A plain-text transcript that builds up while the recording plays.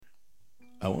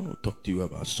I want to talk to you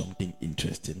about something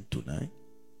interesting tonight,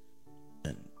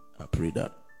 and I pray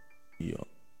that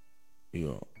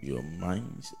your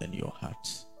minds and your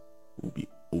hearts will be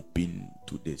open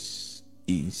to this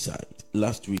insight.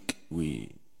 Last week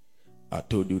I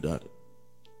told you that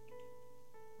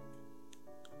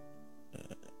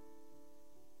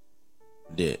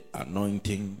the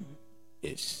anointing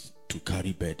is to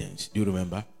carry burdens. Do you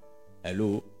remember?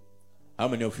 Hello? How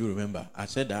many of you remember? I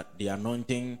said that the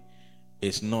anointing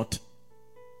is not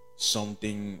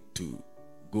something to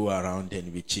go around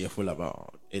and be cheerful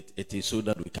about. It is so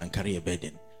that we can carry a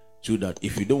burden. So that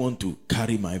if you don't want to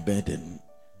carry my burden,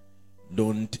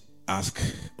 don't ask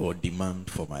or demand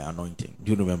for my anointing.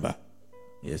 Do you remember?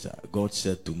 Yes, sir. God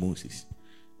said to Moses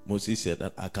said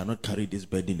that I cannot carry this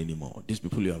burden anymore. These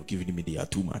people you have given me, they are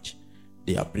too much.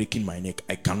 They are breaking my neck.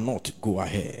 I cannot go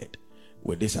ahead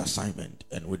with this assignment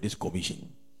and with this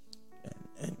commission.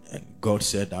 And God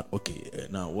said that, okay,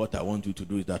 now what I want you to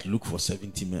do is that look for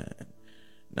 70 men.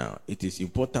 Now, it is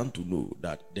important to know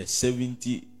that the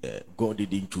 70 God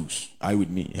didn't choose. Are you with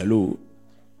me? Hello?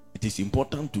 It is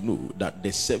important to know that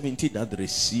the 70 that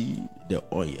received the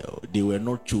oil, they were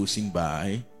not chosen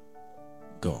by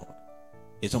God.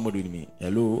 Is somebody with me?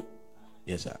 Hello?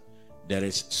 Yes, sir. There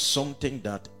is something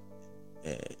that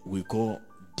we call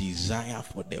desire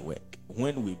for the work.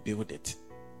 When we build it,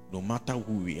 no matter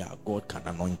who we are, God can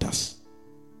anoint us.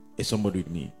 Is somebody with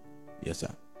me? Yes,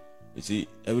 sir. You see,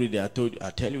 every day I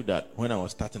tell you that when I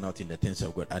was starting out in the things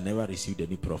of God, I never received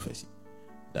any prophecy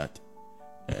that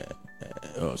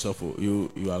so for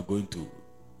you are going to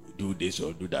do this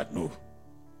or do that. No,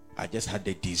 I just had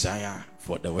the desire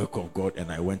for the work of God,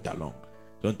 and I went along.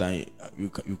 Sometimes you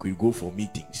could go for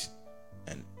meetings,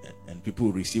 and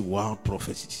people receive wild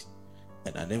prophecies,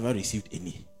 and I never received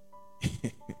any.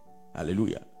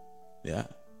 Hallelujah. Yeah,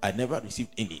 I never received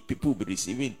any. People will be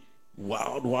receiving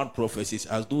wild prophecies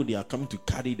as though they are coming to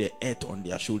carry the earth on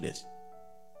their shoulders.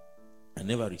 I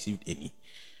never received any,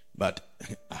 but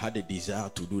I had a desire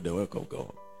to do the work of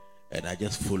God, and I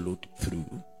just followed through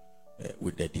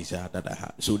with the desire that I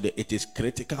had. So it is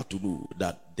critical to know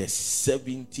that the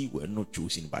 70 were not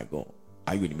chosen by God.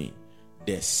 Are you with me?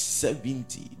 The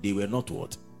 70, they were not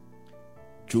what?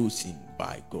 Chosen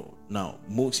by God. Now,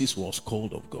 Moses was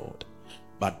called of God,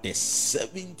 but the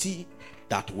 70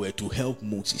 that were to help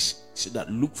Moses, so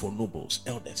that look for nobles,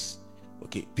 elders,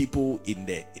 okay, people in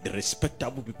the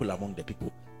respectable people among the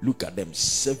people, look at them,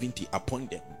 70, appoint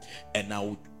them, and I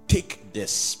will take the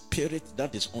spirit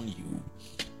that is on you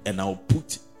and I'll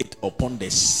put it upon the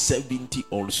 70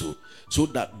 also, so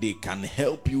that they can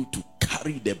help you to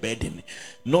carry the burden,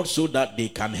 not so that they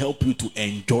can help you to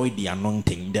enjoy the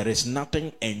anointing. There is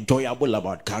nothing enjoyable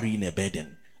about carrying a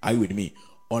burden. Are you with me?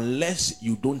 Unless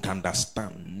you don't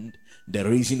understand the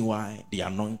reason why the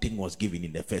anointing was given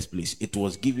in the first place. It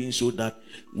was given so that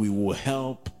we will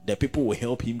help, the people will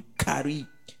help him carry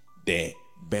the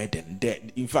burden.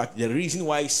 In fact, the reason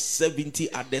why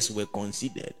 70 others were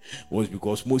considered was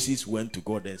because Moses went to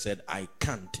God and said, I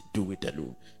can't do it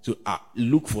alone. So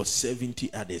look for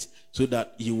 70 others so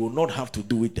that you will not have to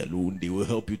do it alone. They will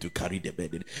help you to carry the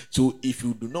burden. So if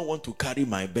you do not want to carry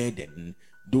my burden,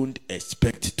 don't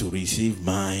expect to receive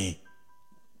my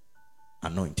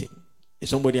anointing. Is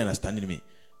somebody understanding me?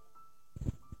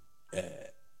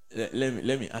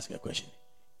 Let me ask you a question.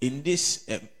 In this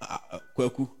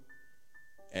Kweku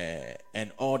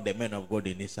and all the men of God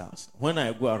in this house, when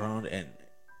I go around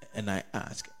and I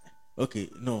ask, okay,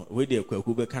 no, where the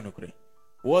Kweku kind of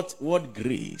what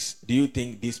grace do you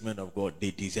think these men of God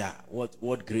they desire?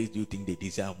 What grace do you think they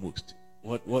desire most?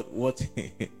 What what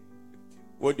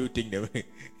do you think they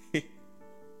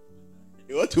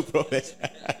you want to prophesy?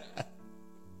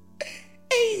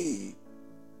 Hey,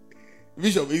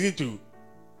 Bishop, is it true?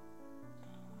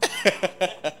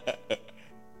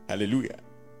 Hallelujah.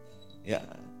 Yeah.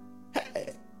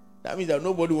 Hey, that means that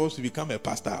nobody wants to become a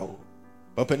pastor.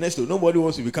 But Ernesto, nobody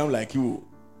wants to become like you.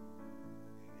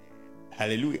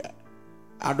 Hallelujah.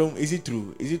 Adam, is it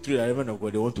true? Is it true that everyone of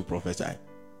God they want to prophesy?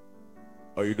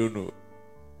 Or you don't know?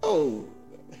 Oh,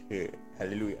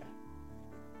 hallelujah.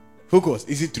 Focus,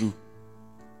 is it true?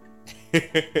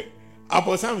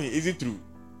 Apostle Sammy, is it true?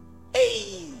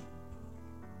 Hey,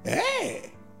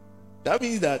 hey, that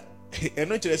means that and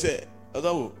not just say,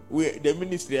 we the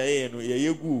ministry are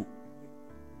good.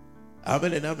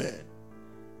 Amen and amen.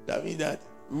 That means that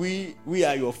we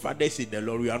are your fathers in the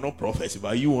Lord. We are not prophets,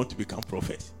 but you want to become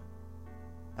prophets.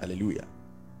 Hallelujah.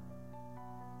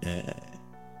 Yeah.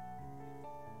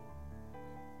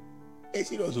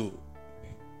 Is it also?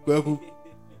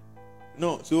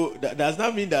 No, so that does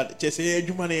not mean that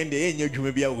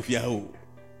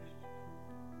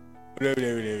There's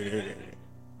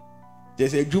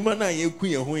a Jumana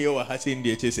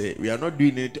we are not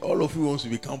doing it. All of you wants to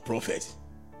become prophets.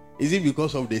 Is it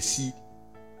because of the seed?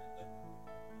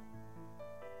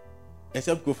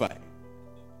 Except Kofi.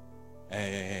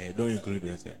 Don't include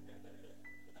yourself.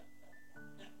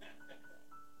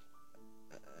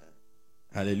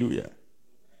 Hallelujah.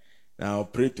 Now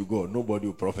pray to God. Nobody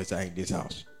will prophesy in this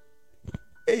house.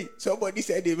 Hey, somebody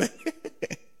said amen.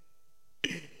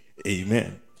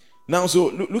 Amen. Now, so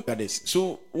look at this.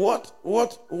 So what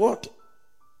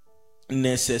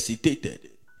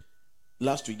necessitated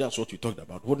last week? That's what we talked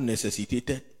about. What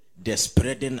necessitated the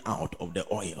spreading out of the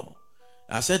oil?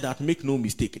 I said that, make no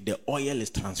mistake, the oil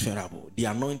is transferable. The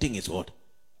anointing is what?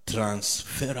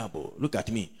 Transferable. Look at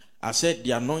me. I said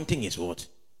the anointing is what?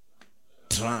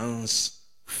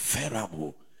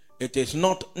 Transferable. It is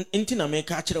not.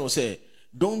 Say,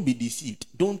 don't be deceived.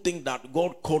 Don't think that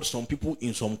God called some people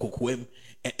in some kokwem,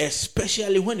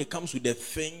 especially when it comes to the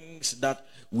things that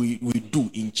we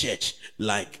do in church,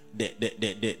 like the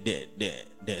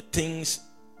things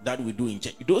that we do in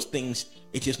church. Those things,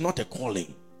 it is not a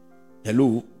calling.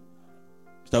 Hello,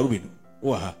 Mr. Rubin.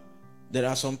 There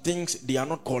are some things, they are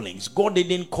not callings. God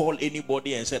didn't call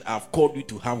anybody and said, I've called you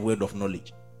to have word of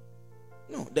knowledge.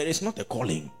 No, there is not a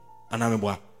calling. And I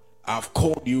remember, I've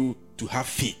called you to have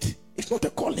faith. It's not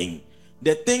a calling.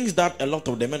 The things that a lot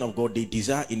of the men of God, they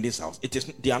desire in this house,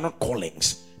 they are not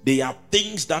callings. They are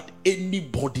things that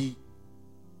anybody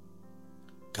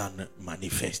can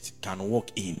manifest, can walk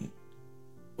in.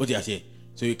 What do I say?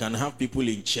 So you can have people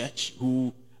in church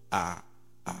who are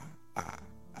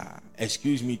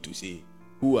excuse me to say,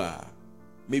 who are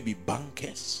maybe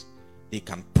bankers. They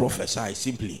can prophesy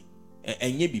simply.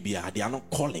 And they are not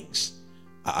callings.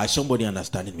 Somebody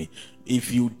understanding me?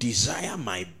 If you desire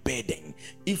my burden,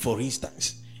 if for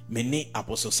instance, many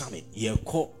Apostle Sami, you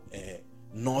call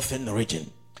northern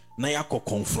region, now you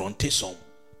confront some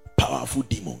powerful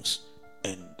demons,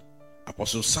 and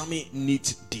Apostle Sami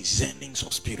needs discernings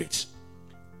of spirits,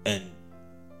 and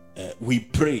we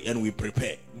pray and we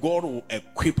prepare. God will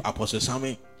equip Apostle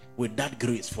Sami with that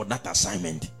grace for that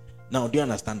assignment. Now, do you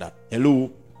understand that?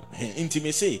 Hello,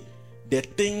 intimacy. The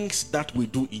things that we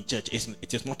do in church,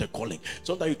 it is not a calling.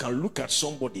 Sometimes you can look at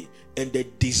somebody and the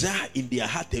desire in their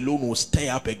heart alone will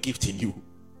stir up a gift in you.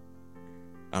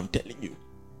 I'm telling you.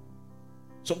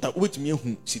 Sometimes with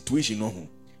me situation,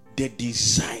 the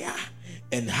desire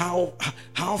and how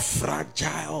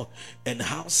fragile and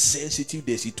how sensitive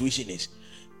the situation is.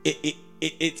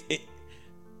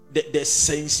 The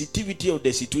sensitivity of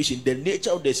the situation, the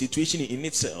nature of the situation in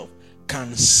itself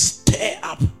can stir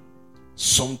up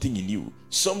something in you,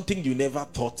 something you never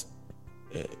thought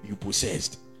you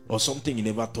possessed, or something you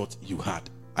never thought you had.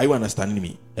 Are you understanding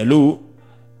me? Hello?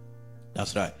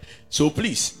 That's right. So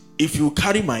please, if you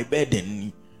carry my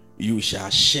burden, you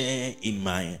shall share in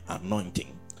my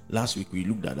anointing. Last week we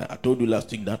looked at that. I told you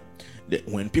last week that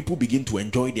when people begin to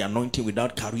enjoy the anointing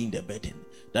without carrying the burden,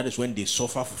 that is when they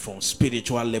suffer from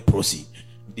spiritual leprosy.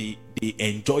 They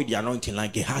enjoy the anointing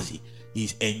like Gehazi.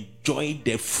 He's enjoying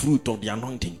the fruit of the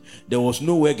anointing. There was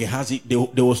nowhere Gehazi,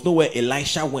 there was nowhere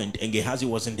Elisha went and Gehazi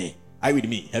wasn't there. Are you with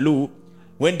me? Hello?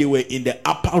 When they were in the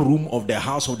upper room of the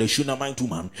house of the Shunammite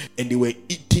woman and they were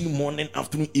eating morning,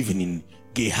 afternoon, evening,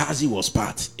 Gehazi was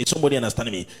part. Is somebody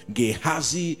understanding me?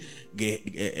 Gehazi,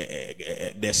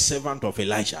 the servant of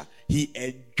Elisha, he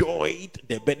enjoyed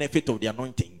the benefit of the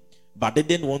anointing, but they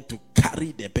didn't want to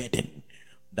carry the burden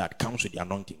that comes with the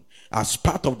anointing. As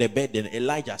part of the burden,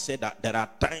 Elijah said that there are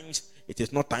times it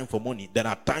is not time for money. There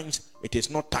are times it is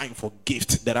not time for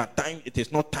gifts. There are times it is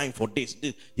not time for this.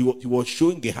 He was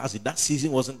showing Gehazi that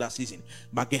season wasn't that season.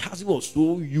 But Gehazi was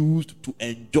so used to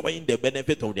enjoying the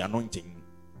benefit of the anointing.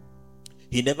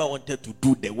 He never wanted to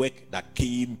do the work that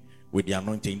came with the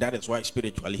anointing. That is why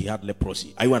spiritually he had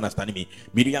leprosy. Are you understanding me?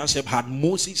 Miriam said, had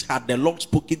the Lord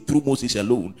spoken through Moses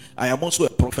alone, I am also a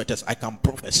prophetess. I can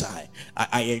prophesy.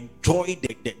 I enjoy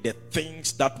the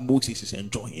things that Moses is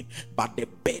enjoying. But the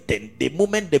burden, the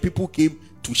moment the people came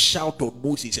to shout on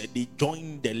Moses and they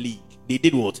joined the league, they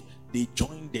did what? They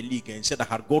joined the league and said,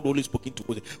 had God only spoken to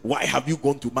Moses, why have you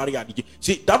gone to marry her?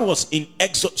 See, that was in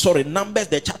Numbers,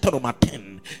 the chapter number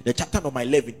 10, the chapter number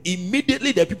 11.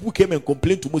 Immediately the people came and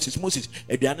complained to Moses.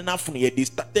 They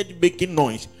started making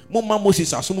noise.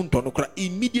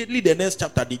 Immediately the next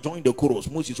chapter they joined the chorus.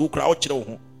 Moses who crowd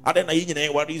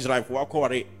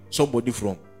somebody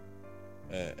from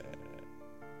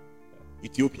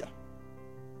Ethiopia.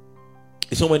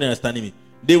 Is somebody understanding me?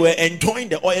 They were enjoying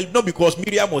the oil not because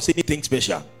Miriam was anything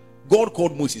special. God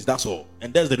called Moses, that's all.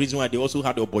 And that's the reason why they also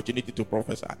had the opportunity to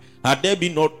prophesy. Had they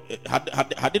not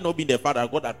been the father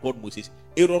God had called Moses,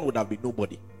 Aaron would have been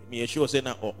nobody. Me sure saying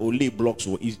that only blocks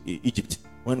were Egypt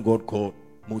when God called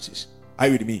Moses. Are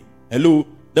you with me? Hello?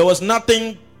 There was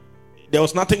nothing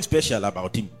special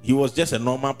about him. He was just a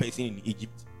normal person in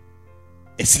Egypt.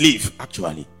 A slave,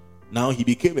 actually. Now he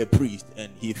became a priest and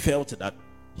he felt that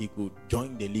he could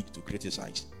join the league to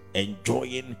criticize,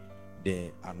 enjoying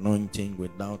the anointing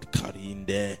without carrying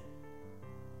the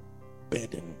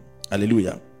burden.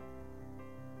 Hallelujah.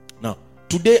 Now,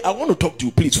 today I want to talk to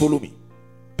you. Please follow me.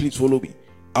 Please follow me.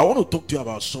 I want to talk to you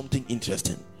about something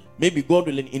interesting. Maybe God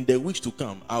willing, in the weeks to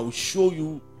come, I will show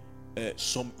you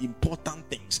some important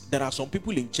things. There are some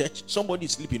people in church, somebody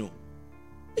is sleeping.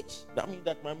 That means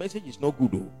that my message is not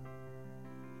good.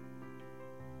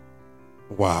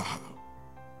 Wow.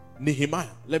 Nehemiah,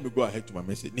 let me go ahead to my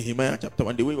message. Nehemiah chapter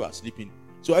 1, the way you are sleeping.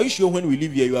 So are you sure when we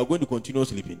leave here, you are going to continue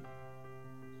sleeping?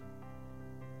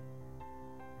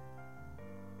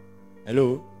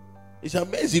 Hello? It's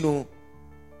amazing,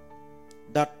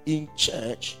 that in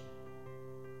church,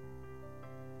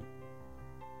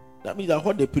 that means that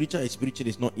what the preacher is preaching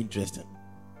is not interesting.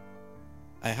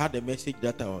 I had a message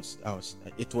that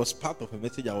it was part of a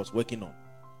message I was working on.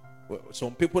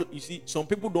 Some people, you see, some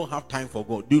people don't have time for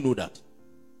God. Do you know that?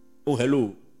 Oh,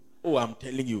 hello. Oh, I'm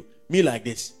telling you. Me like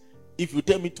this. If you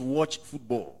tell me to watch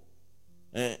football,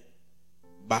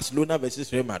 Barcelona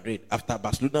versus Real Madrid, after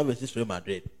Barcelona versus Real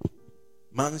Madrid,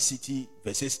 Man City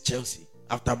versus Chelsea,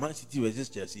 after Man City versus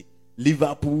Chelsea,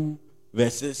 Liverpool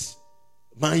versus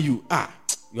Man U.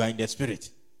 You are in the spirit.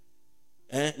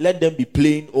 Let them be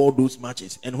playing all those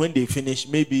matches. And when they finish,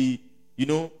 maybe,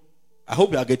 I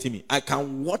hope you are getting me. I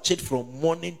can watch it from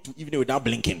morning to evening without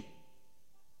blinking.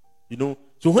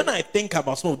 So when I think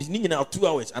about some of these, now 2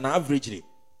 hours, and averagely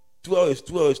 2 hours,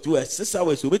 6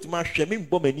 hours, so wait my shaming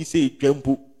bomb and you say jump.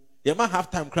 You might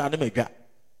have time crying.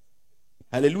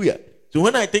 Hallelujah. So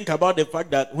when I think about the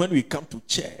fact that when we come to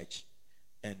church,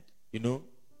 and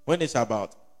when it's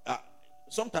about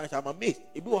sometimes I'm amazed.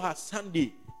 If we have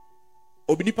Sunday,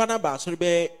 Obinipana ba sorry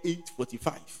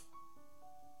 8:45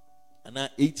 and now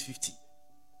 8:50.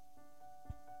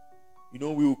 We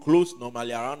will close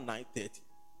normally around 9:30.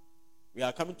 We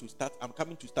are coming to start. I'm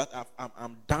coming to start.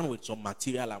 I'm done with some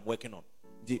material I'm working on.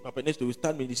 Papa next we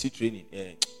start ministry training.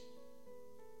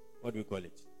 What do we call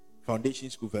it? Foundation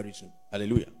school very soon.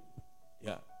 Hallelujah.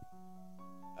 Yeah.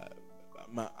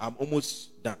 I'm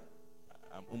almost done.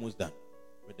 I'm almost done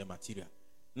with the material.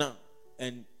 Now,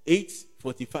 and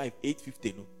 8:45,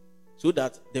 8:50, so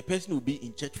that the person will be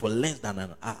in church for less than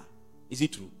an hour. Is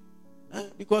it true?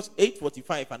 Because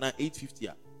 8:45 and now 8:50,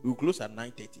 we will close at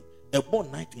 9:30.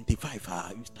 About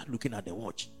 9:25, you start looking at the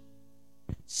watch,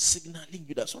 signaling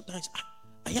you that sometimes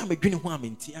I am a dream who I'm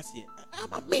in tears here.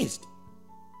 I'm amazed.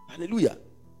 Hallelujah.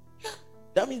 Yeah.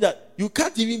 That means that you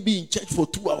can't even be in church for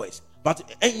 2 hours. But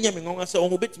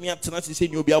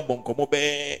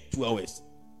 2 hours.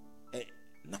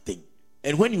 Nothing.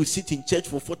 And when you sit in church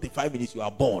for 45 minutes, you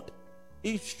are bored.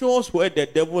 It shows where the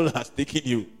devil has taken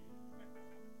you.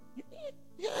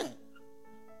 Yeah.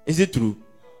 Is it true?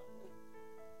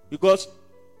 Because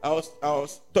I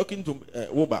was talking to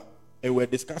Woba and we were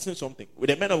discussing something. With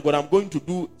the man of God, I'm going to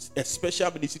do a special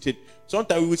ministry.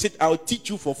 Sometimes we will sit, I'll teach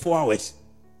you for 4 hours.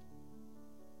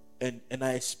 And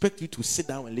I expect you to sit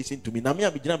down and listen to me.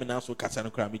 And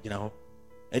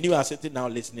you are sitting now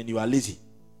listening, you are lazy.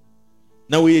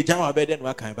 Now we jam bed and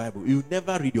work in Bible. You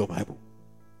never read your Bible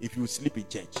if you sleep in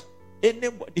church.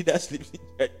 Anybody that sleeps in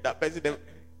church, that person,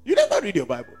 you never read your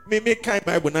Bible. Me kind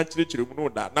Bible naturally know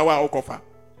that. Now I'll cover.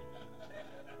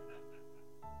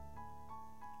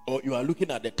 Or you are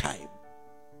looking at the time.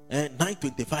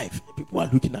 9:25. People are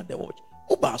looking at the watch.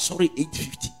 Oh, sorry,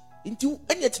 8:50. Into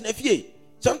any FA.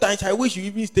 Sometimes I wish you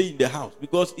even stay in the house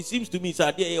because it seems to me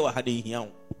sir there had a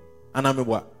here. And I'm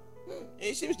a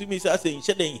it seems to me sir saying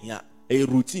shedding here a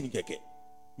routine keke.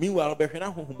 Meanwhile,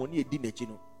 Behena who money a dinner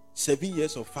 7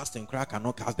 years of fasting crack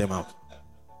cannot cast them out.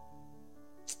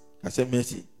 I said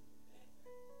mercy.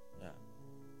 Yeah.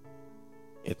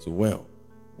 It's well.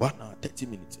 1 hour, 30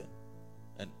 minutes.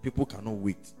 And people cannot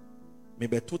wait.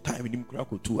 Maybe 2 times in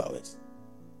crack or 2 hours.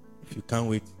 If you can't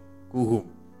wait, go home.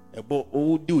 About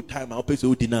all due time, I'll pay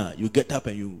so dinner. You get up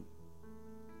and you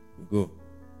go.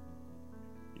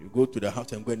 You go to the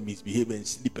house and go and misbehave and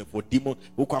sleep for demons.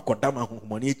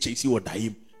 Money chase you or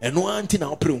die. And no until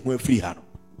I'll pray when free hand.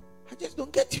 I just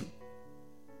don't get you.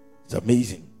 It's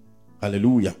amazing.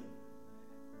 Hallelujah.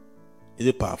 Is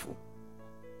it powerful?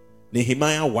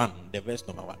 Nehemiah 1, the verse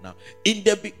number 1. Now, in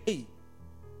the beginning.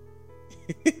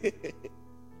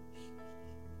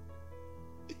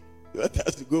 You want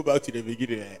us to go back to the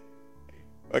beginning?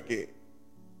 Okay.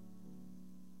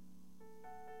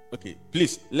 Okay,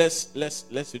 please let's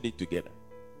read it together.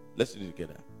 Let's read it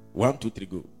together. 1, 2, 3,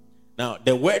 go. Now,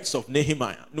 the words of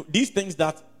Nehemiah. No, these things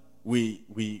that we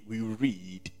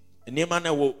read,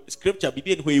 Nehemiah scripture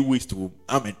be where waste to.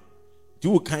 Amen.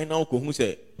 You kind of who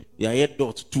say, yeah,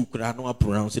 dot 2, could I not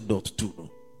pronounce it dot 2? No?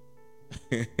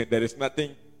 There is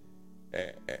nothing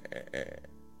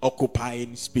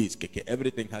occupying space. Okay?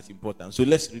 Everything has importance. So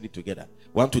let's read it together.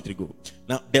 1, 2, 3, go.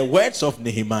 Now, the words of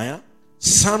Nehemiah,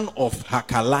 son of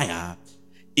Hakaliah,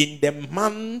 in the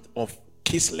month of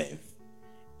Kislev,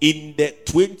 in the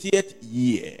 20th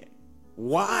year,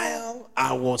 while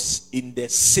I was in the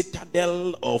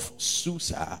citadel of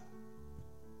Susa,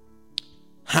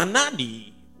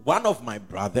 Hanani, one of my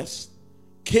brothers,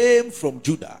 came from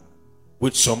Judah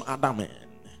with some other men,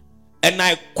 and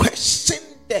I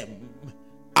questioned them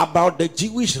about the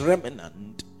Jewish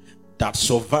remnant that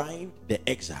survived the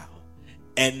exile,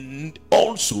 and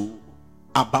also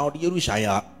about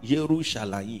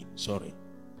Jerusalem. Sorry.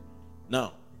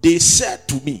 Now, they said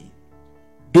to me,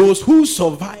 those who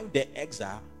survived the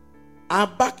exile are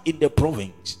back in the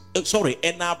province.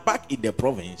 And are back in the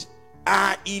province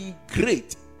are in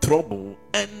great trouble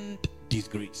and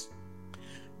disgrace.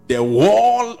 The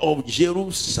wall of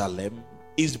Jerusalem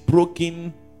is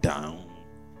broken down,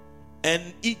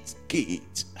 and its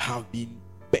gates have been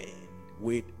burned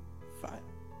with fire.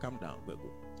 Come down, go.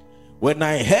 When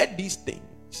I heard these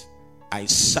things, I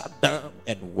sat down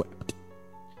and wept.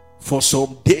 For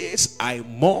some days I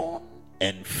mourned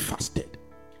and fasted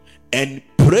and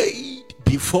prayed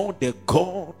before the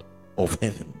God of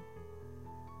heaven.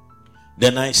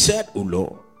 Then I said, O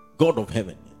Lord, God of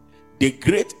heaven, the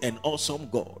great and awesome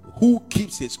God, who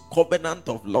keeps his covenant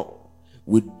of law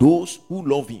with those who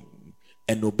love him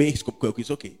and obey his commandments.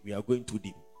 It's okay, we are going too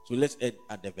deep. So let's end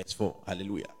at the verse 4.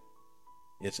 Hallelujah.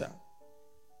 Yes, sir.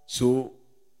 So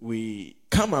we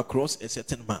come across a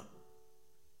certain man.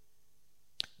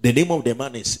 The name of the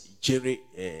man is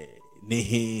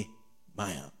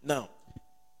Nehemiah. Now,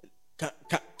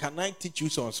 can I teach you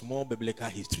some small biblical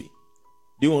history?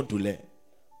 Do you want to learn?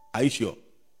 Are you sure?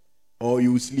 Or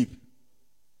you sleep?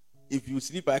 If you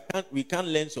sleep, we can't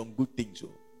learn some good things. So.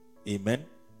 Amen.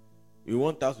 We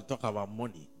want us to talk about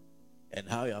money and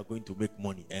how you are going to make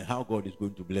money and how God is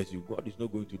going to bless you. God is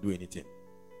not going to do anything.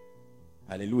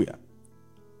 Hallelujah.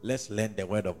 Let's learn the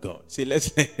word of God. See,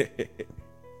 let's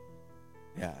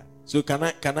yeah. So can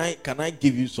I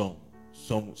give you some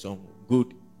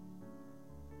good,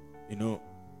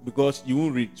 because you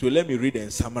won't read. So let me read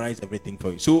and summarize everything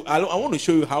for you. So I want to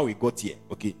show you how we got here.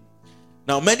 Okay.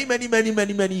 Now many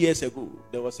years ago,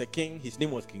 there was a king. His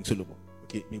name was King Solomon.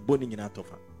 Okay, me born in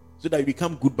Atofa, so that we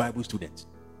become good Bible students.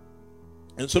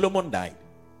 And Solomon died.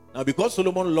 Now because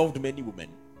Solomon loved many women,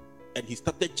 and he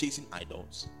started chasing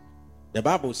idols, the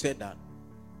Bible said that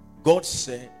God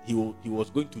said he was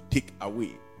going to take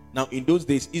away. Now in those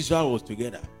days, Israel was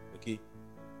together. Okay,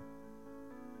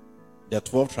 the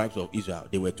 12 tribes of Israel,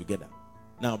 they were together.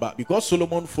 Now, but because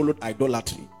Solomon followed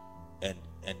idolatry and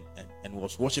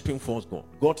was worshiping false God,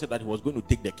 God said that he was going to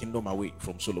take the kingdom away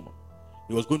from Solomon.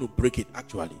 He was going to break it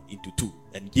actually into two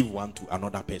and give one to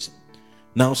another person.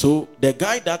 Now, so the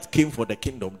guy that came for the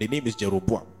kingdom, the name is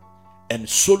Jeroboam, and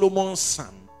Solomon's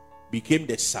son became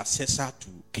the successor to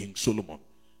King Solomon.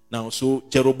 Now, so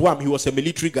Jeroboam, he was a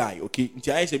military guy. Okay,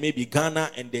 I say maybe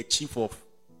Ghana and the chief of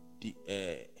the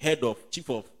chief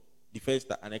of defense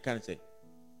staff, and I can't say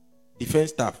defense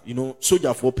staff.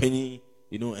 Soldier for penny.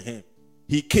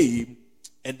 He came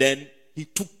and then he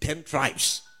took 10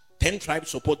 tribes. 10 tribes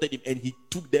supported him, and he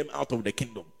took them out of the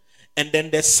kingdom. And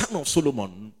then the son of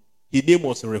Solomon, his name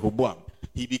was Rehoboam.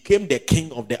 He became the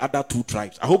king of the other 2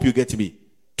 tribes. I hope you get me.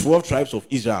 12 tribes of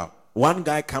Israel. One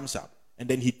guy comes up, and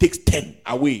then he takes 10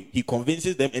 away. He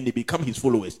convinces them, and they become his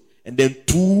followers. And then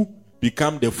 2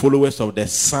 become the followers of the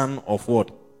son of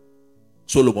what?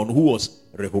 Solomon, who was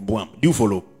Rehoboam. Do you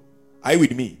follow? Are you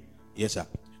with me? Yes, sir.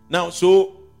 Now,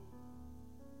 so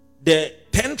the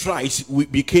 10 tribes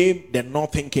became the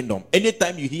northern kingdom.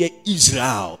 Anytime you hear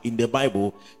Israel in the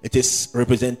Bible, it is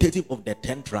representative of the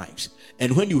 10 tribes.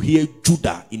 And when you hear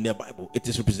Judah in the Bible, it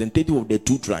is representative of the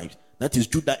 2 tribes. That is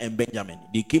Judah and Benjamin.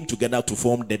 They came together to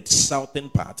form the southern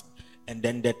part. And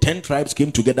then the 10 tribes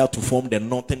came together to form the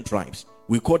northern tribes.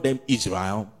 We call them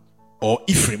Israel or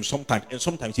Ephraim sometimes, and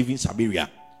sometimes even Samaria.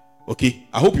 Okay,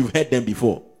 I hope you've heard them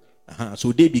before.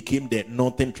 So they became the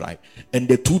northern tribe. And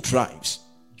the 2 tribes,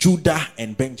 Judah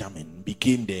and Benjamin,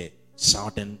 became the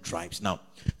southern tribes. Now,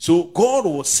 so God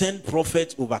will send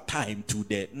prophets over time to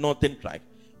the northern tribe.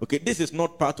 Okay, this is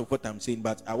not part of what I'm saying,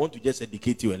 but I want to just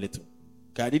educate you a little.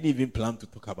 I didn't even plan to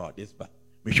talk about this, but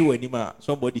I'm sure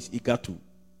somebody's eager to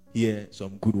hear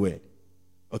some good word.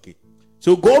 Okay.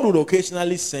 So God would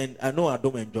occasionally send, I know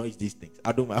Adam enjoys these things.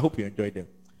 Adam, I hope you enjoy them.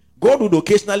 God would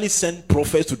occasionally send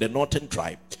prophets to the northern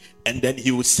tribe, and then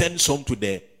he would send some to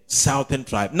the southern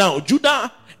tribe. Now,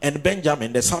 Judah and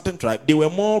Benjamin, the southern tribe, they were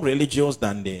more religious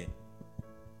than the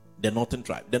northern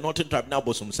tribe. The northern tribe now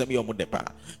was some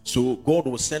semi-omodepa. So God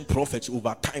will send prophets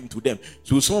over time to them.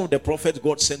 So some of the prophets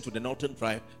God sent to the northern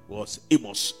tribe was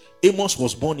Amos. Amos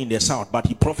was born in the south, but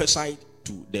he prophesied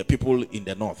to the people in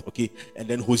the north. Okay. And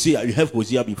then Hosea, you have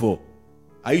Hosea before.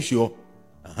 Are you sure?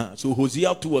 So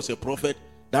Hosea too was a prophet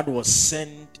that was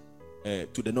sent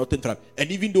to the northern tribe.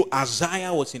 And even though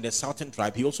Isaiah was in the southern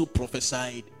tribe, he also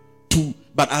prophesied to,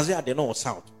 but Isaiah did not was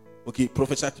south. Okay,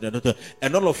 prophesied to the northern.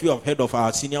 And all of you have heard of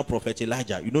our senior prophet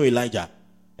Elijah. You know Elijah?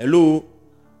 Hello?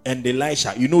 And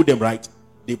Elisha, you know them, right?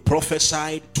 They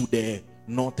prophesied to the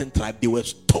northern tribe. They were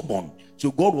stubborn.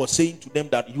 So God was saying to them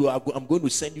that I'm going to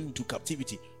send you into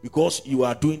captivity because you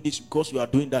are doing this, because you are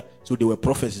doing that. So they were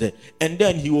prophets there. And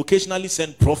then he occasionally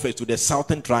sent prophets to the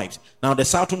southern tribes. Now the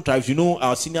southern tribes, you know,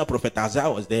 our senior prophet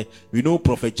Isaiah was there. We know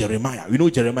prophet Jeremiah. We know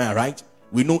Jeremiah, right?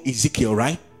 We know Ezekiel,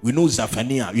 right? We know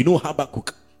Zephaniah. We know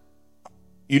Habakkuk.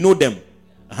 You know them.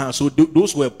 So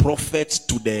those were prophets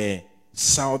to the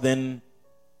southern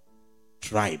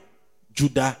tribe,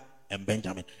 Judah and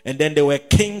Benjamin. And then there were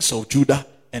kings of Judah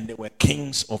and there were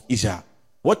kings of Israel.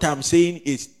 What I'm saying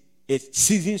is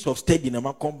seasons of study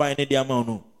combined.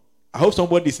 I hope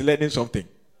somebody is learning something.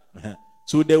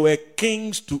 So there were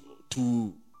kings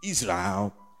to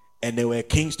Israel and there were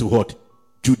kings to what?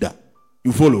 Judah.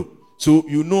 You follow? So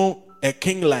you know a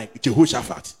king like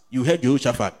Jehoshaphat. You heard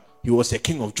Jehoshaphat. He was a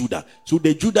king of Judah. So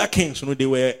the Judah kings, you know, they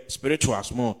were spiritual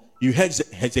more. You heard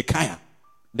Hezekiah,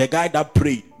 the guy that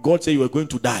prayed. God said you were going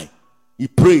to die. He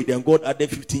prayed and God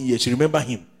added 15 years. You remember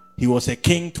him? He was a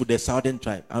king to the southern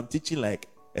tribe. I'm teaching like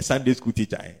a Sunday school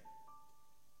teacher.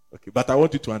 Okay, but I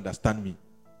want you to understand me.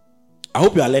 I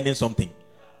hope you are learning something.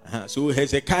 So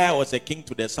Hezekiah was a king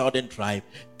to the southern tribe,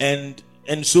 and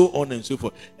so on and so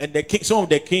forth. And some of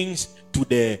the kings to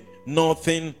the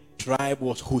northern tribe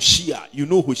was Hoshea. You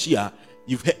know Hoshea.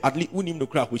 You've heard, at least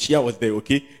Hoshea was there.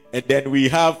 Okay, and then we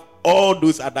have all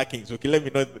those other kings. Okay, let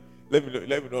me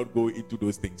not go into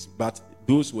those things. But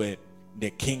those were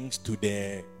the kings to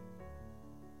the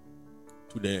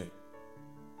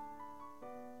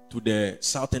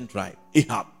southern tribe.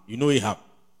 Ahab, you know Ahab.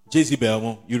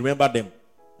 Jezebel, you remember them?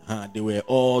 They were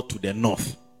all to the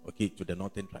north. Okay, to the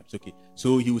northern tribes. Okay,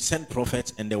 so he would send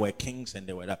prophets, and there were kings, and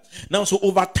there were that. Now, so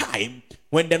over time,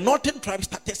 when the northern tribes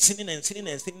started sinning,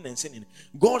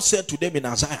 God said to them in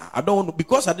Isaiah, I don't know,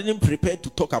 because I didn't prepare to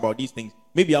talk about these things.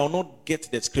 Maybe I will not get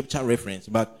the scripture reference,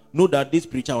 but know that this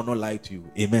preacher will not lie to you.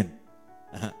 Amen.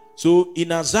 So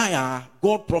in Isaiah,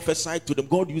 God prophesied to them.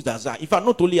 God used Isaiah. In fact,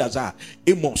 not only Isaiah,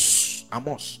 Amos,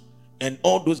 and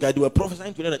all those guys, they were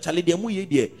prophesying to them that Charlie,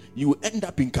 you end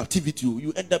up in captivity.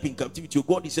 You end up in captivity.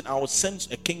 God, he said, I will send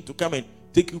a king to come and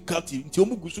take you captive. In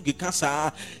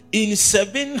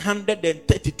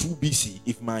 732 BC,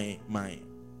 if my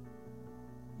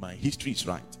history is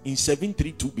right, in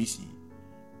 732 BC,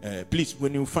 please,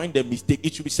 when you find a mistake,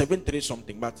 it should be 73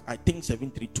 something, but I think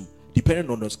 732,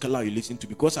 depending on the scholar you listen to,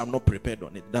 because I'm not prepared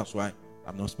on it. That's why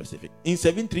I'm not specific. In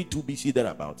 732 BC,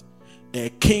 thereabout, a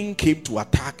king came to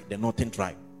attack the northern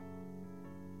tribe,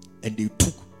 and they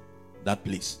took that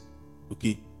place.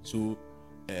 Okay, so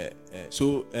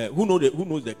who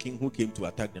knows the king who came to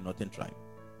attack the northern tribe?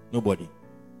 Nobody.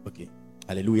 Okay,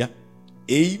 hallelujah,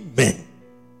 amen.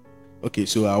 Okay,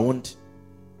 so I won't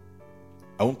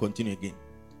continue again.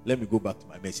 Let me go back to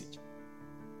my message.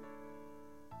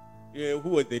 Yeah, who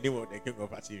was the name of the king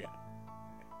of Assyria?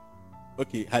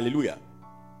 Okay, hallelujah.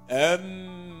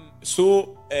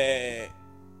 So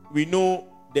we know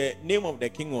the name of the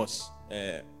king was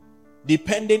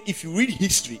dependent. If you read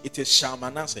history, it is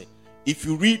Shalmaneser. If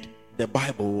you read the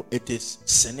Bible, it is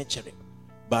Sennacherib.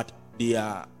 But they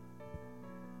are,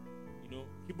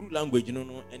 Hebrew language,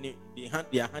 and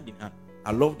they are hand in hand.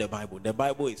 I love the Bible. The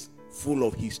Bible is full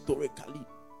of historically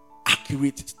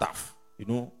accurate stuff.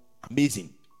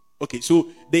 Amazing. Okay, so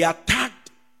they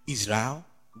attacked Israel,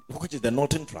 which is the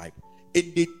northern tribe,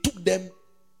 and they took them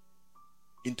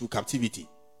into captivity.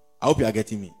 I hope you are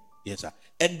getting me. Yes, sir.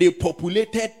 And they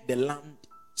populated the land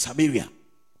Samaria.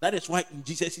 That is why in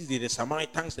Jesus' day, the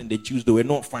Samaritans and the Jews, they were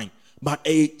not fine. But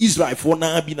Israel for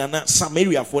Nabinana,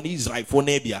 Samaria for Israel for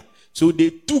Nabia. So they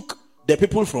took the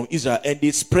people from Israel and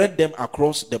they spread them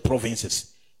across the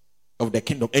provinces of the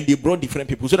kingdom. And they brought different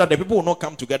people so that the people will not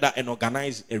come together and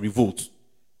organize a revolt.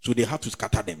 So they had to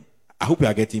scatter them. I hope you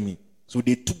are getting me. So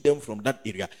they took them from that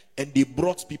area and they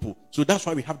brought people. So that's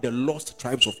why we have the lost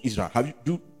tribes of Israel. Have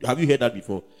you heard that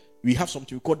before? We have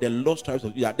something we call the lost tribes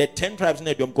of Israel. The 10 tribes in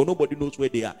the nobody knows where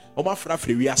they are. I'm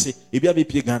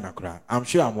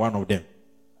sure I'm one of them.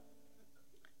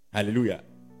 Hallelujah.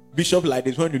 Bishop like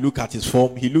this, when you look at his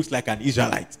form, he looks like an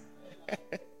Israelite.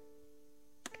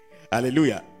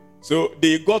 Hallelujah. So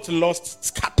they got lost,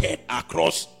 scattered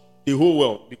across the whole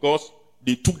world because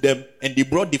they took them and they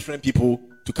brought different people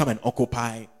to come and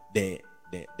occupy the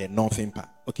northern part.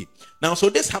 Okay. Now, so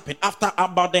this happened after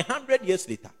about 100 years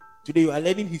later. Today you are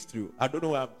learning history. I don't know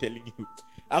what I'm telling you.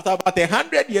 After about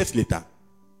 100 years later,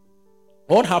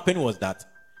 what happened was that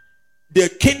the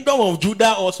kingdom of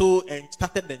Judah also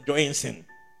started enjoying sin.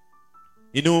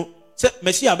 You know,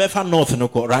 Messiah Befa North,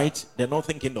 right? The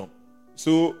northern kingdom.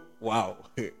 So, wow.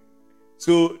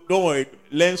 So, don't worry.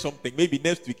 Learn something. Maybe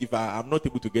next week, if I'm not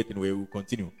able to get in, we will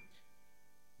continue.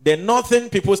 The northern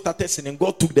people started sinning.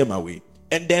 God took them away.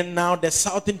 And then now the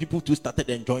southern people too started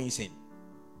enjoying sin.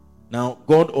 Now,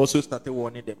 God also started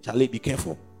warning them, Charlie, be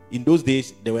careful. In those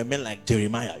days, there were men like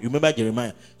Jeremiah. You remember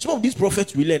Jeremiah? Some of these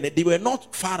prophets we learned, they were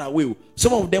not far away.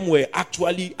 Some of them were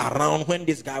actually around when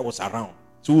this guy was around.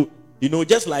 So, you know,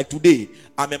 just like today,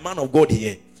 I'm a man of God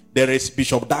here. There is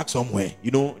Bishop Dark somewhere.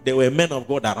 You know, there were men of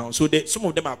God around. So some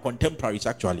of them are contemporaries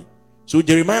actually. So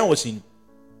Jeremiah was in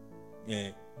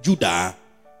Judah.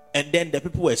 And then the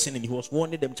people were sinning. He was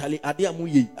warning them, Charlie,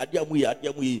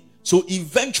 Adiamuye. So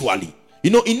eventually, you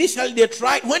know, initially they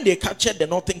tried, when they captured the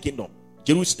northern kingdom,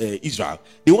 Israel,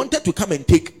 they wanted to come and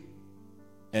take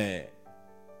the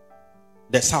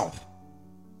south.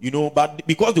 You know, but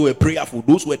because they were prayerful,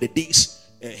 those were the days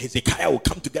Hezekiah would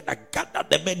come together, gather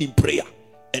the men in prayer,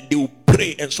 and they will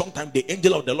pray, and sometimes the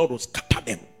angel of the Lord will scatter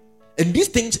them. And these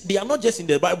things, they are not just in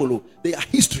the Bible, they are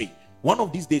history. One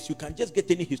of these days, you can just get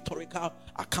any historical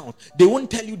account. They won't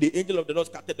tell you the angel of the Lord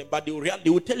scattered them, but they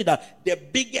will tell you that the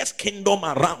biggest kingdom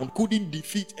around couldn't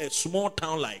defeat a small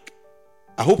town like.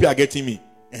 I hope you are getting me.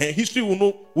 History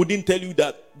wouldn't tell you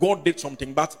that God did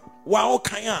something, but wow,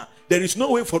 Kaya, there is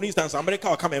no way, for instance, America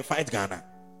will come and fight Ghana,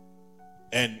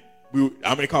 and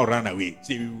America will run away.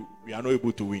 See, we are not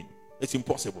able to win. It's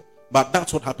impossible. But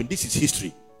that's what happened. This is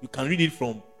history. You can read it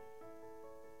from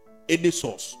any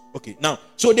source. Okay, now,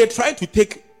 so they tried to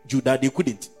take Judah, they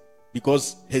couldn't,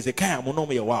 because Hezekiah,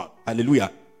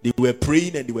 hallelujah, they were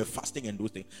praying and they were fasting and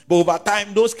those things. But over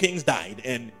time, those kings died,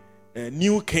 and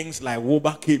new kings like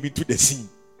Woba came into the scene.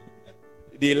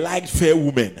 They liked fair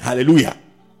women, hallelujah.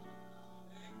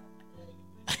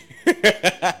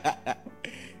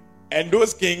 And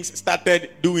those kings started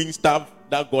doing stuff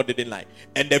that God didn't like,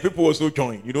 and the people also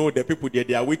joined. You know, the people there,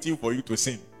 they are waiting for you to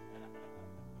sin,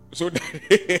 so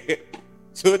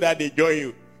that they join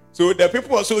you. So the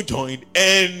people also joined,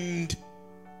 and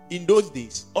in those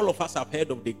days, all of us have heard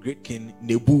of the great king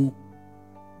Nebu.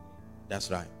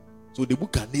 That's right. So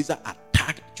Nebuchadnezzar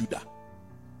attacked Judah,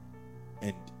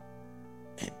 and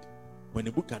when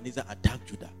Nebuchadnezzar attacked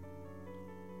Judah,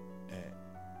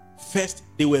 first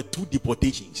there were 2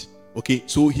 deportations. Okay,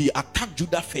 so he attacked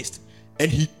Judah first,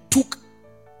 and he took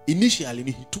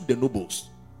the nobles,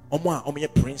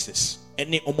 princes,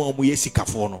 and I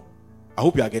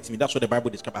hope you are getting me. That's what the Bible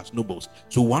describes as nobles.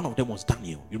 So one of them was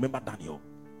Daniel. You remember Daniel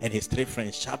and his 3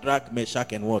 friends, Shadrach,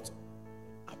 Meshach, and what?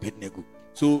 Abednego.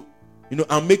 So, you know,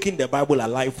 I'm making the Bible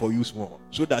alive for you small,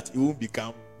 so that it won't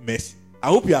become messy. I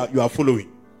hope you are following.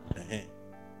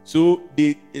 So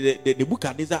the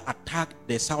Nebuchadnezzar attacked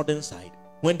the southern side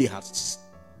when they started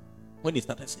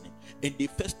sinning, and they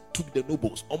first took the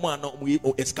nobles. He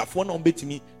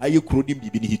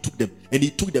took them, and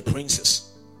he took the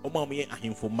princes, you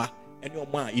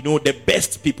know, the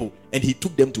best people, and he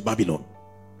took them to Babylon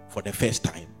for the first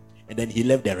time, and then he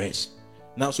left the rest.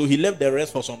 Now, so he left the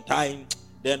rest for some time.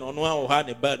 Then had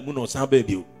a bad moon or some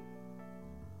baby.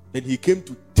 Then he came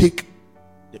to take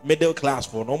the middle class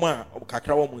for normal.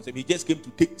 He just came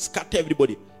to scatter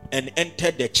everybody and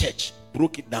entered the church,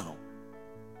 broke it down,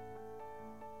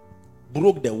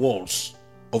 broke the walls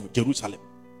of Jerusalem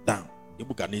down.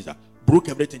 Nebuchadnezzar broke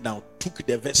everything down, took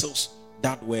the vessels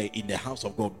that were in the house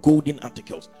of God, golden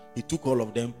articles. He took all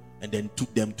of them and then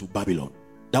took them to Babylon.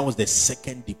 That was the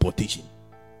second deportation.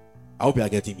 I hope you are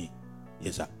getting me.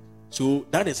 Yes, sir. So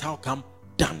that is how come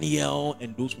Daniel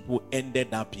and those people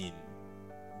ended up in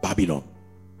Babylon.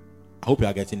 I hope you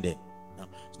are getting there.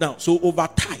 Now, so over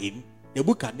time,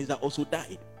 Nebuchadnezzar also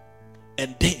died.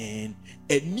 And then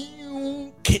a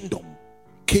new kingdom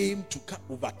came to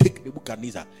overtake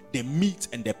Nebuchadnezzar, the Medes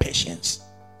and the Persians.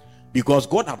 Because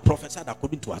God had prophesied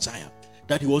according to Isaiah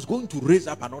that he was going to raise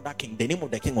up another king. The name of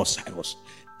the king was Cyrus.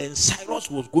 And Cyrus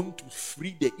was going to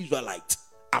free the Israelites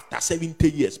after 70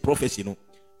 years, prophecy,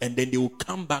 and then they will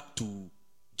come back to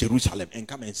Jerusalem and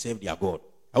come and serve their God.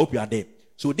 I hope you are there.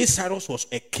 So this Cyrus was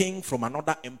a king from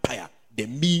another empire, the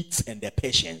Medes and the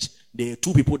Persians. The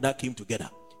two people that came together,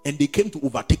 and they came to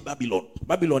overtake Babylon.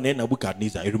 Babylon and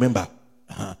Nebuchadnezzar, you remember?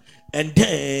 And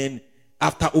then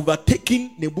after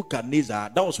overtaking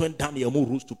Nebuchadnezzar, that was when Daniel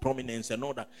rose to prominence and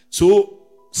all that. So,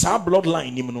 some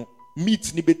bloodline,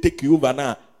 Medes ni be take you over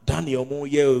now. Daniel,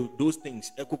 those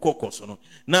things.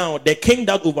 Now, the king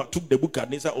that overtook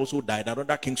Nebuchadnezzar also died.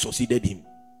 Another king succeeded him.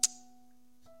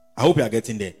 I hope you are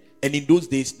getting there. And in those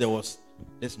days, there was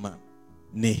this man,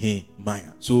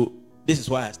 Nehemiah. So, this is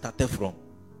why I started from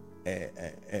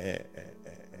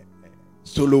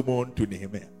Solomon to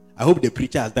Nehemiah. I hope the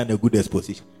preacher has done a good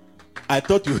exposition. I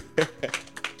thought you.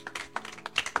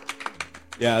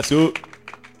 Yeah, so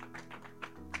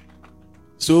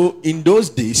in those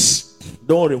days,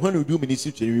 don't worry, when we do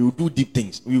ministry, we will do deep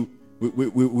things. We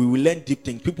will learn deep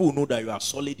things. People will know that you are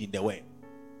solid in the way.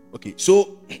 Okay,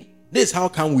 so this is how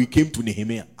come we came to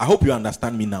Nehemiah. I hope you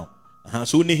understand me now.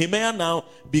 So Nehemiah now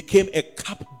became a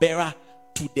cupbearer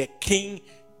to the king,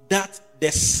 that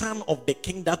the son of the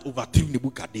king that overthrew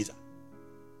Nebuchadnezzar.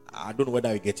 I don't know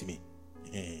whether you get me.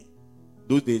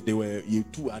 Those days they were year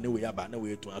 2 and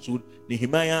anyway 2. So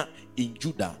Nehemiah in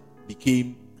Judah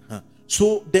became.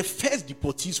 So the first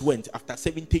deportees went after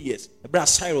 70 years.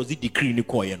 Cyrus did decree in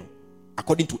the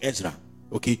according to Ezra.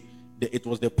 Okay, it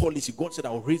was the policy. God said,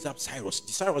 "I will raise up Cyrus."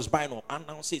 The Cyrus by now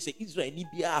announced, "Say Israel ni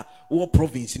bia or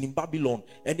province in Babylon,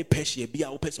 any Persia bia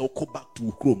or person will go back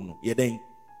to Rome." No, yeah then.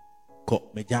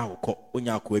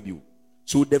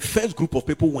 So the first group of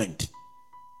people went.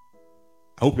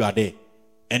 I hope you are there.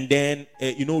 And then,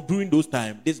 during those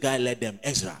times, this guy led them,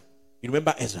 Ezra. You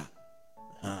remember Ezra?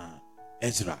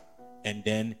 Ezra. And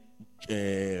then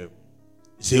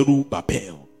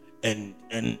Zerubbabel. And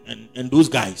those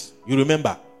guys. You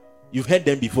remember? You've heard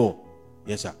them before.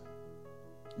 Yes, sir.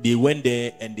 They went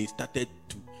there and they started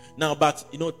to. Now, but,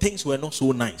 things were not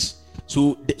so nice.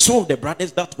 So some of the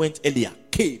brothers that went earlier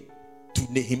came to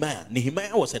Nehemiah.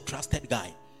 Nehemiah was a trusted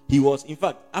guy. He was, in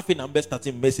fact, after I'm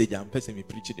starting message, I'm person me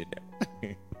preaching in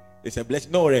there. It's a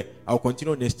blessing. No worry, I'll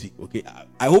continue next week. Okay,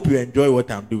 I hope you enjoy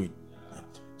what I'm doing.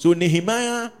 So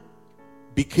Nehemiah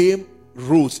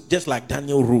rose just like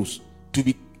Daniel rose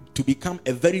to become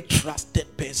a very trusted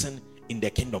person in the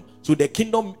kingdom. So the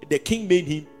king made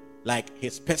him like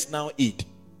his personal aide.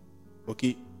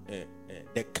 Okay,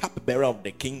 the cupbearer of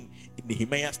the king in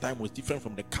Nehemiah's time was different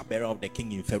from the cupbearer of the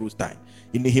king in Pharaoh's time.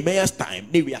 In Nehemiah's time,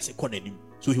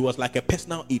 so he was like a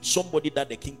personal aide, somebody that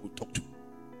the king could talk to.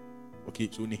 Okay,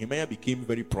 so Nehemiah became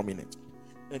very prominent.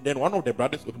 And then one of the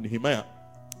brothers of Nehemiah,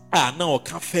 now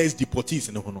first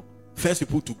deportees, first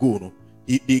people to go,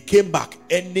 they came back,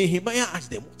 and Nehemiah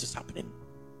asked them, "What is happening?"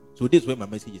 So this is where my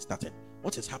message is started.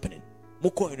 What is happening?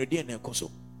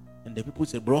 And the people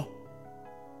said, "Bro,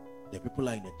 the people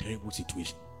are in a terrible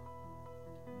situation.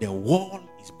 The wall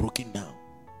is broken down,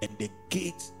 and the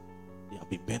gates, they have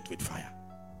been burnt with fire.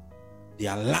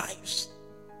 Their lives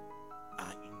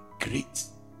are in great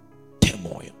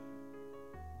turmoil."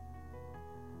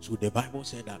 So the Bible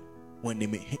said that when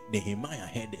Nehemiah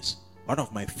heard this, one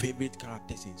of my favorite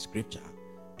characters in scripture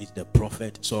is the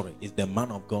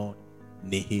man of God,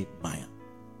 Nehemiah.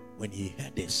 When he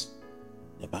heard this,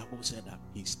 the Bible said that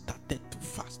he started to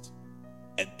fast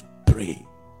and to pray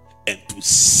and to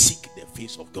seek the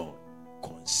face of God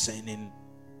concerning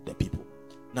the people.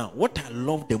 Now, what I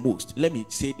love the most, let me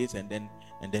say this and then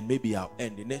maybe I'll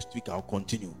end. The next week I'll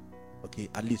continue. Okay,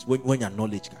 at least when your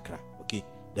knowledge kakra. Okay,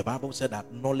 the Bible said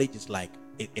that knowledge is like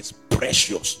it's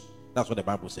precious. That's what the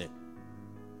Bible said.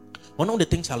 One of the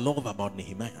things I love about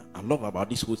Nehemiah, I love about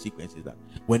this whole sequence is that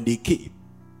when they came,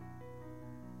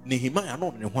 Nehemiah,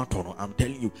 I'm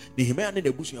telling you, Nehemiah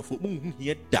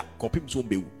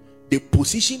the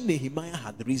position Nehemiah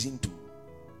had risen to.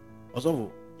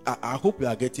 Also, I hope you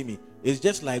are getting me. It's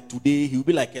just like today, he will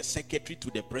be like a secretary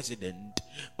to the president,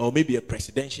 or maybe a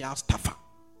presidential staffer.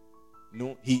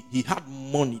 He had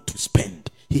money to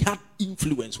spend. He had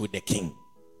influence with the king.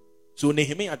 So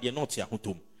Nehemiah did not say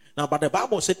home. Now, but the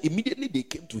Bible said immediately they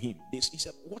came to him. He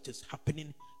said, "What is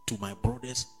happening to my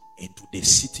brothers and to the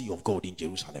city of God in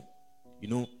Jerusalem?"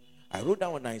 I wrote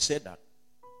down when I said that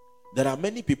there are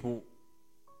many people,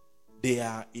 they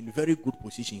are in very good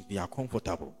positions, they are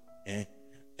comfortable,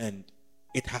 and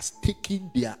it has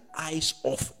taken their eyes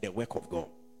off the work of God.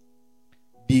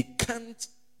 They can't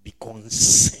be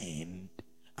concerned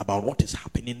about what is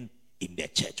happening in their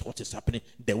church, what is happening,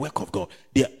 the work of God.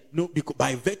 Because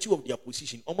by virtue of their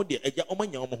position,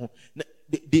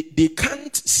 they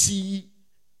can't see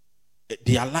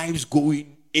their lives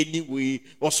going anyway.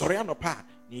 Or sorry, you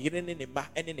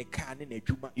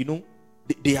know,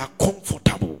 they are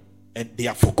comfortable and they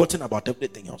are forgotten about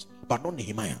everything else. But not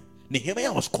Nehemiah.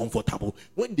 Nehemiah was comfortable.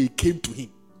 When they came to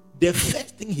him, the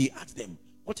first thing he asked them,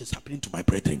 what is happening to my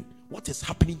brethren? What is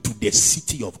happening to the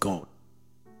city of God?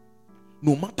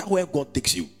 No matter where God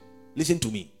takes you, listen to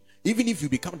me. Even if you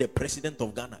become the president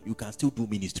of Ghana, you can still do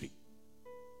ministry.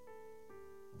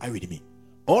 Are you with me?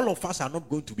 All of us are not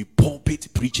going to be pulpit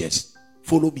preachers.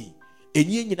 Follow me.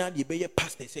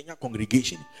 Pastors in your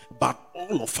congregation, but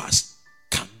all of us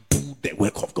can do the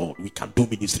work of God. We can do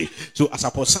ministry. So as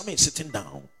Apostle Samuel is sitting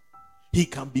down, he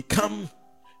can become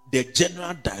the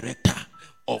general director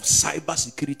of cyber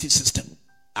security system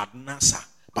at NASA,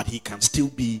 but he can still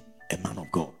be a man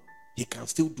of God. He can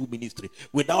still do ministry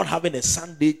without having a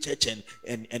Sunday church and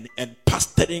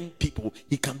pastoring people.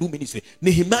 He can do ministry.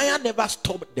 Nehemiah never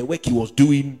stopped the work he was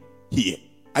doing here.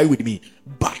 Are you with me?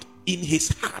 But in his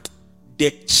heart,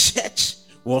 the church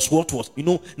was what was, you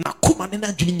know.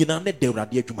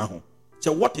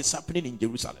 So what is happening in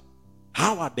Jerusalem?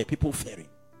 How are the people faring?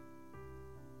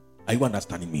 Are you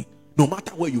understanding me? No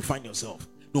matter where you find yourself,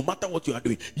 no matter what you are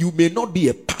doing, you may not be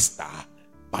a pastor,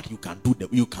 but you can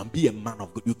be a man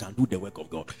of God. You can do the work of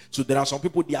God. So there are some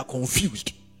people, they are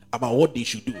confused about what they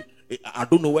should do. I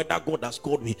don't know whether God has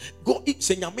called me. Go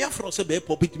send a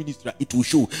public ministry, it will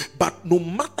show. But no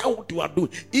matter what you are doing,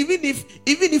 even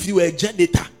if you are a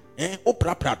janitor,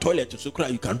 toilet,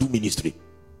 you can do ministry.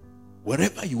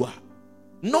 Wherever you are.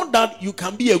 Not that you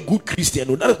can be a good Christian.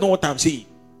 No, that is not what I'm saying.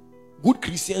 Good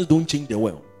Christians don't change the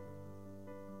world.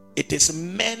 It is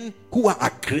men who are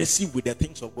aggressive with the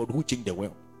things of God who change the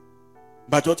world.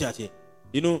 But what you say,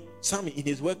 you know, some in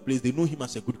his workplace, they know him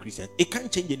as a good Christian. It can't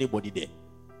change anybody there.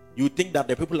 You think that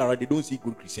the people around, they don't see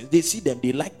good Christians. They see them,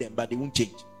 they like them, but they won't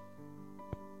change.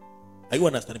 Are you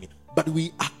understanding me? But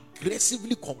we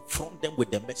aggressively confront them with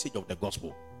the message of the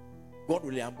gospel. God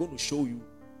willing, I'm going to show you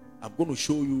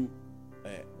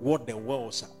what the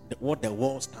walls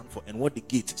stand for and what the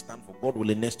gates stand for. God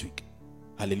willing, next week.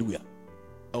 Hallelujah.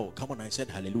 Oh, come on, I said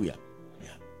hallelujah.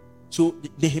 Yeah. So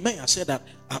Nehemiah said that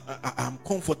I'm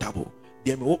comfortable.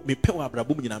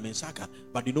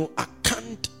 But you know, I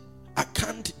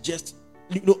can't just,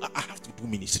 you know, I have to do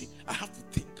ministry. I have to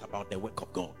think about the work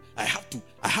of God. I have to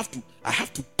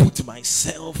put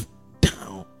myself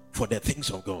down for the things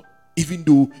of God, even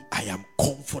though I am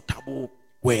comfortable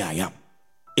where I am.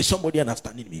 Is somebody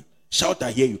understanding me? Shout,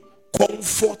 I hear you.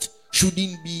 Comfort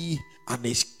shouldn't be an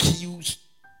excuse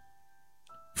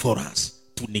for us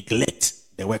to neglect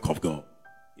the work of God.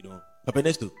 You know, Papa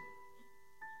Nesto.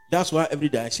 That's why every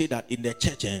day I say that in the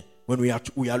church, when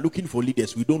we are looking for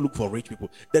leaders, we don't look for rich people.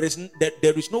 There is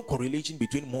no correlation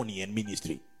between money and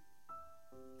ministry.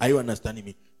 Are you understanding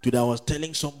me? Today I was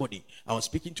telling somebody, I was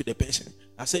speaking to the person.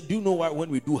 I said, do you know why when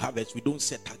we do harvest, we don't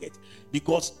set targets?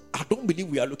 Because I don't believe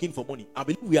we are looking for money. I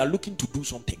believe we are looking to do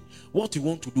something. What we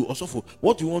want to do, also for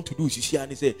what we want to do is, you see,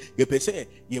 and he said, your person,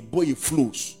 your boy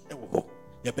flows.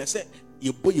 Your person,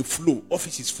 your boy flow,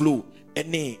 offices flow,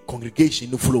 any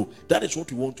congregation flow. That is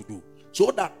what we want to do.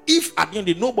 So that if at the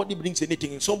end nobody brings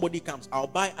anything and somebody comes, I'll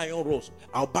buy iron rods,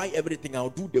 I'll buy everything, I'll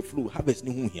do the flow. Harvest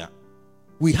new here.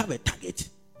 We have a target.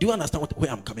 Do you understand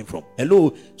where I'm coming from?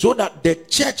 Hello. So that the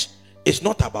church is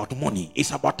not about money,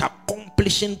 it's about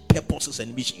accomplishing purposes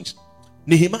and missions.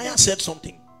 Nehemiah said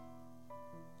something.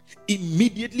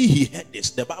 Immediately he heard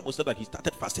this. The Bible said that he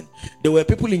started fasting. There were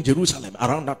people in Jerusalem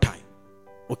around that time.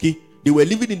 Okay, they were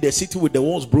living in the city with the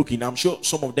walls broken. I'm sure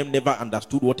some of them never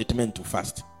understood what it meant to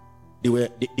fast. They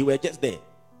were just there.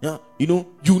 Yeah, you know,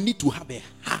 you need to have a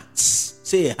heart.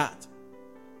 Say a heart.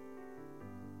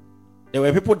 There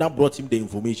were people that brought him the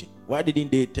information. Why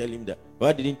didn't they tell him that?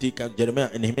 Why didn't they tell Jeremiah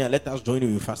and Nehemiah, let us join you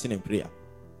in fasting and prayer?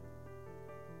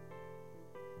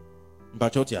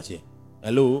 But what you say?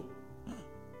 Hello,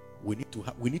 we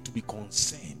need to be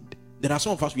concerned. There are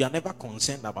some of us, we are never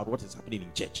concerned about what is happening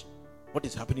in church. What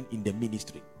is happening in the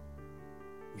ministry?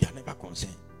 We are never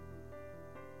concerned.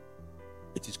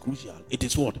 It is crucial. It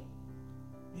is what?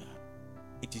 Yeah.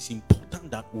 It is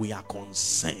important that we are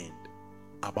concerned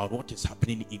about what is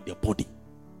happening in the body.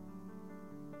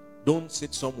 Don't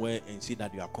sit somewhere and see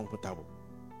that you are comfortable.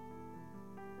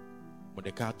 But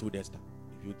the car told Esther,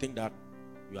 if you think that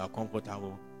you are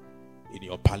comfortable in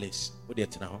your palace,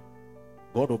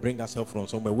 God will bring us help from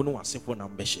somewhere. We know what's for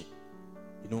Nambeshi.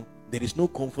 You know, there is no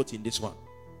comfort in this one.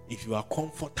 If you are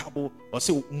comfortable, or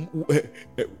say,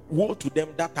 woe to them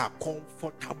that are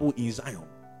comfortable in Zion.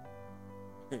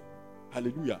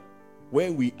 Hallelujah.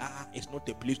 Where we are is not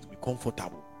a place to be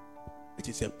comfortable. It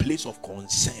is a place of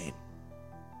concern.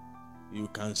 You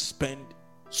can spend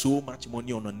so much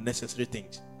money on unnecessary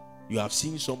things. You have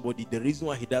seen somebody, the reason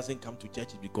why he doesn't come to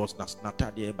church is because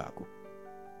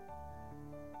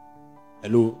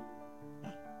hello,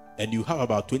 and you have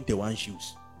about 21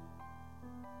 shoes.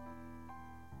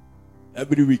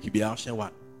 Every week you be asking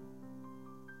one.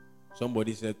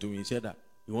 Somebody said to me, he said that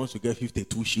he wants to get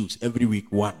 52 shoes every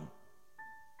week, one.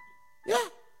 Yeah,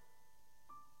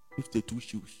 52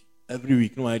 shoes every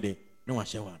week. No idea, no one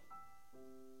share one.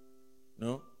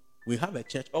 No, we have a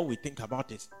church. All we think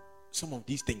about is some of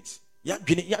these things. So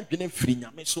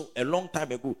a long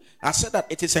time ago, I said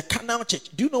that it is a carnal church.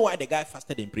 Do you know why the guy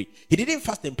fasted and prayed? He didn't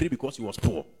fast and pray because he was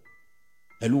poor.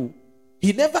 Hello,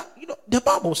 he never. The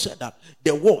Bible said that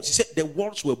the walls. He said the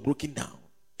walls were broken down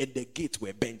and the gates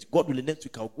were bent. God will next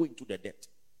week I'll go into the depth.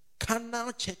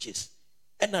 Carnal churches,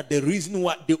 and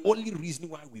the only reason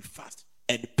why we fast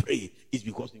and pray is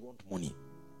because we want money.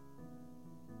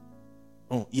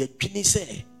 Oh, yeah,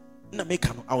 say,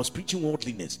 I was preaching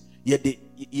worldliness. Yeah, the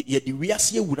we are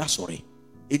seeing would sorry.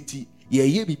 Enti,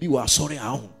 yeah, bibi was sorry.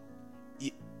 And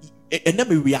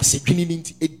then we are saying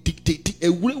a dictate a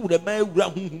will with a man.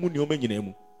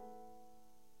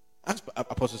 Ask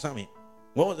Apostle Sammy,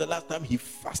 when was the last time he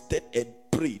fasted and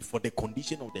prayed for the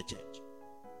condition of the church?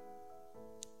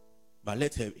 But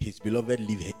let his beloved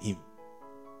leave him.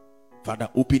 Father,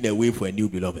 open a way for a new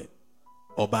beloved.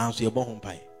 Or bounce your bone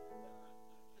pie.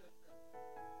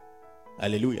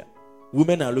 Hallelujah.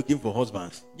 Women are looking for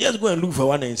husbands. Just go and look for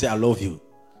one and say, I love you.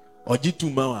 Or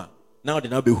Jitu Mawa. Now they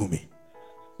now be who me.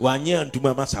 1 year and 2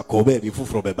 months are Kobe before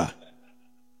from Beba.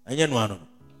 And you know,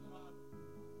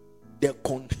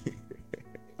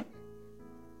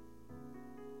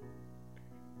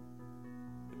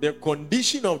 the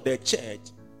condition of the church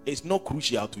is not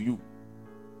crucial to you.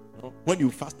 When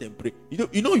you fast and pray,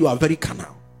 you know you are very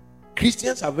carnal.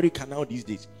 Christians are very carnal these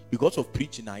days because of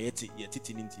preaching.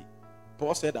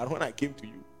 Paul said that when I came to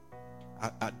you,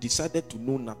 I decided to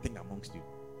know nothing amongst you.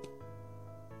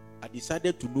 I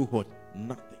decided to know what?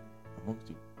 Nothing amongst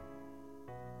you.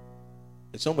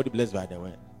 Is somebody blessed by the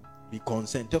word? Be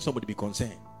concerned. Tell somebody be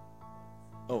concerned.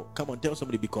 Oh, come on, tell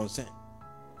somebody be concerned.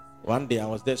 One day I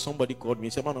was there, somebody called me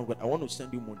and said, man of God, I want to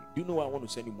send you money. Do you know why I want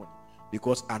to send you money?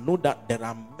 Because I know that there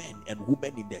are men and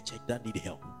women in their church that need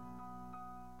help.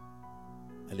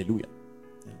 Hallelujah.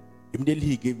 Yeah. Immediately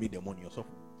he gave me the money yourself.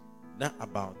 Now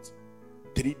about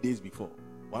 3 days before,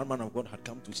 one man of God had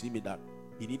come to see me that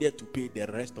he needed to pay the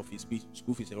rest of his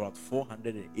school fees, about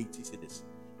 480 cedis.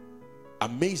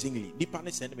 Amazingly,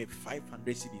 Nipane sent me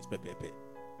 500 cedis per.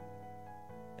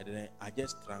 And then I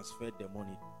just transferred the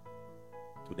money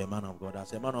to the man of God. I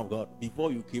said, man of God,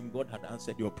 before you came, God had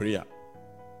answered your prayer.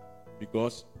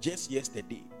 Because just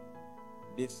yesterday,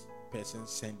 this person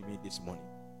sent me this money.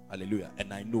 Hallelujah.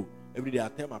 And I know every day I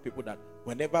tell my people that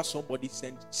whenever somebody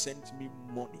sends me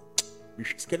money, we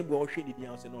should say, no,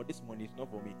 this money is not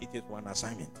for me, it is for an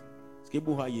assignment.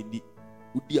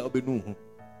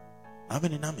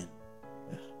 Amen.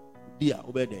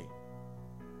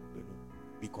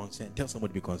 Be concerned. Tell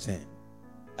somebody be concerned.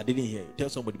 I didn't hear you. Tell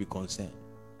somebody be concerned.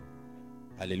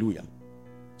 Hallelujah.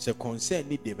 So concern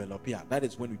need develop here. That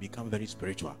is when we become very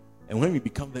spiritual. And when we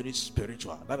become very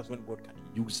spiritual, that is when God can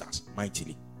use us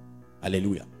mightily.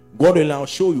 Hallelujah. God will now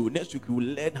show you. Next week, you will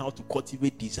learn how to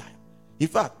cultivate desire. In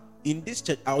fact, in this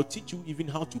church, I'll teach you even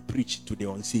how to preach to the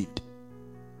unsaved.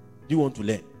 Do you want to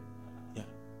learn? Yeah.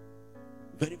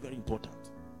 Very, very important.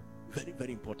 Very,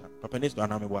 very important.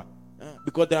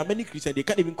 Because there are many Christians, they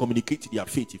can't even communicate their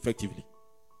faith effectively.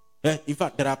 In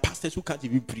fact, there are pastors who can't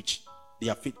even preach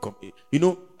their faith.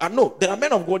 I know there are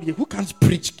men of God here who can't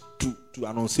preach to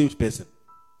an unsaved person.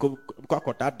 They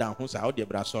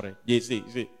say,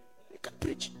 they can't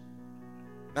preach.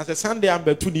 Now, the Sunday I'm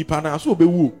be to Nipana, so be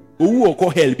woo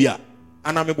or hell be.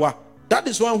 That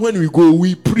is why when we go,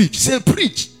 we preach. Say,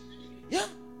 preach. Yeah.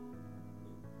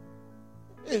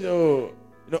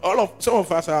 Some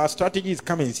of us, our strategy is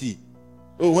come and see.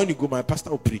 Oh, when you go, my pastor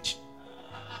will preach.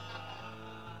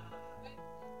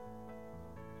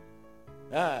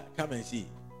 Come and see.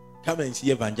 Come and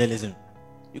see evangelism.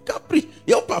 You can't preach.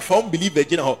 You perform, believe,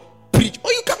 preach.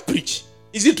 Oh, you can't preach.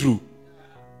 Is it true?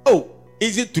 Oh,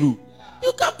 is it true?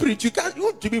 You can't preach. You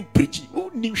want to be preaching.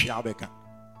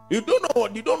 You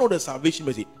don't know the salvation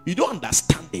message. You don't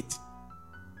understand it.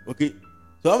 Okay?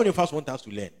 So how many of us want us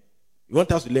to learn? You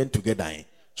want us to learn together,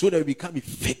 so that we become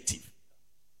effective.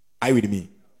 Are you with me?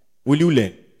 Will you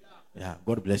learn? Yeah.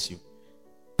 God bless you.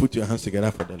 Put your hands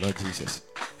together for the Lord Jesus.